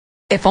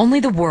If only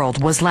the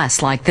world was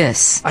less like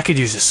this. I could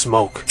use a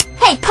smoke.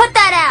 Hey, put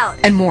that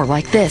out! And more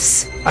like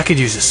this. I could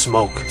use a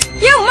smoke.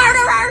 You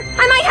murderer!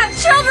 I might have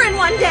children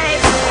one day!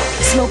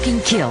 Smoking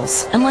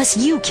kills, unless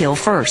you kill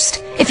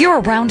first. If you're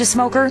around a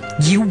smoker,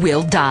 you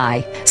will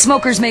die.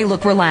 Smokers may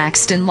look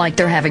relaxed and like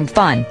they're having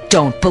fun.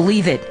 Don't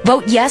believe it.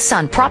 Vote yes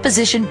on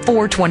Proposition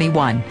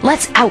 421.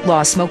 Let's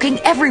outlaw smoking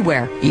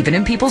everywhere, even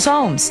in people's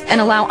homes,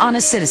 and allow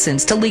honest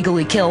citizens to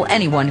legally kill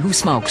anyone who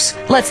smokes.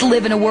 Let's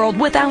live in a world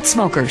without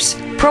smokers.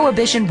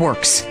 Prohibition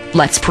works.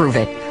 Let's prove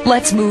it.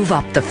 Let's move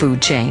up the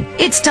food chain.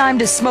 It's time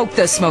to smoke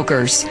the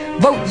smokers.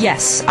 Vote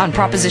yes on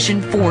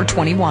Proposition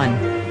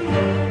 421.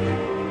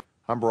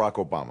 I'm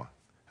Barack Obama,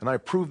 and I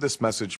approve this message